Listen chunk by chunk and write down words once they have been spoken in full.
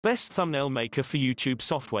Best thumbnail maker for YouTube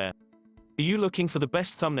software. Are you looking for the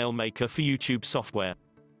best thumbnail maker for YouTube software?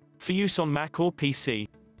 For use on Mac or PC?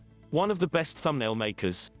 One of the best thumbnail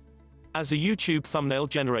makers. As a YouTube thumbnail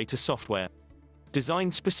generator software.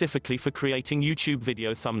 Designed specifically for creating YouTube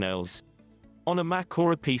video thumbnails. On a Mac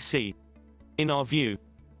or a PC. In our view.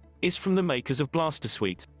 Is from the makers of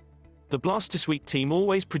BlasterSuite. The BlasterSuite team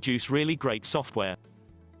always produce really great software.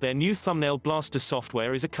 Their new thumbnail blaster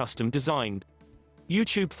software is a custom-designed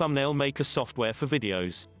YouTube thumbnail maker software for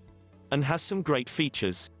videos. And has some great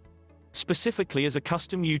features. Specifically as a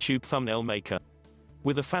custom YouTube thumbnail maker.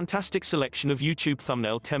 With a fantastic selection of YouTube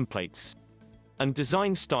thumbnail templates. And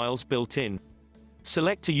design styles built in.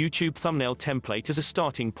 Select a YouTube thumbnail template as a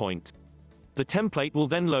starting point. The template will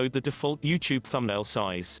then load the default YouTube thumbnail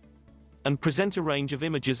size. And present a range of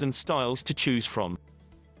images and styles to choose from.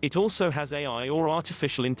 It also has AI or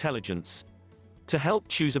artificial intelligence. To help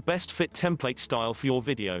choose a best fit template style for your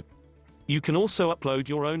video. You can also upload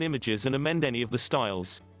your own images and amend any of the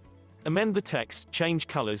styles. Amend the text, change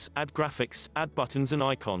colors, add graphics, add buttons and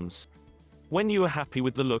icons. When you are happy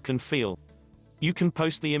with the look and feel, you can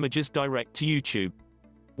post the images direct to YouTube.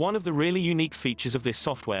 One of the really unique features of this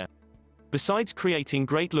software, besides creating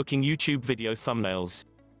great-looking YouTube video thumbnails,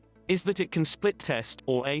 is that it can split test,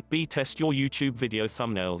 or A/B test your YouTube video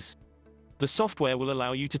thumbnails. The software will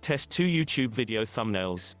allow you to test two YouTube video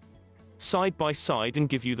thumbnails side by side and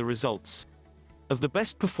give you the results of the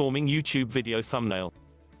best performing YouTube video thumbnail,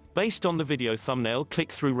 based on the video thumbnail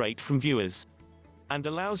click-through rate from viewers, and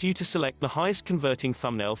allows you to select the highest converting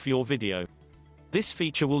thumbnail for your video. This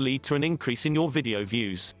feature will lead to an increase in your video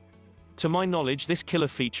views. To my knowledge, this killer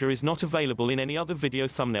feature is not available in any other video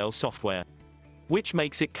thumbnail software, which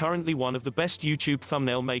makes it currently one of the best YouTube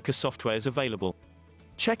thumbnail maker softwares available.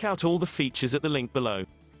 Check out all the features at the link below.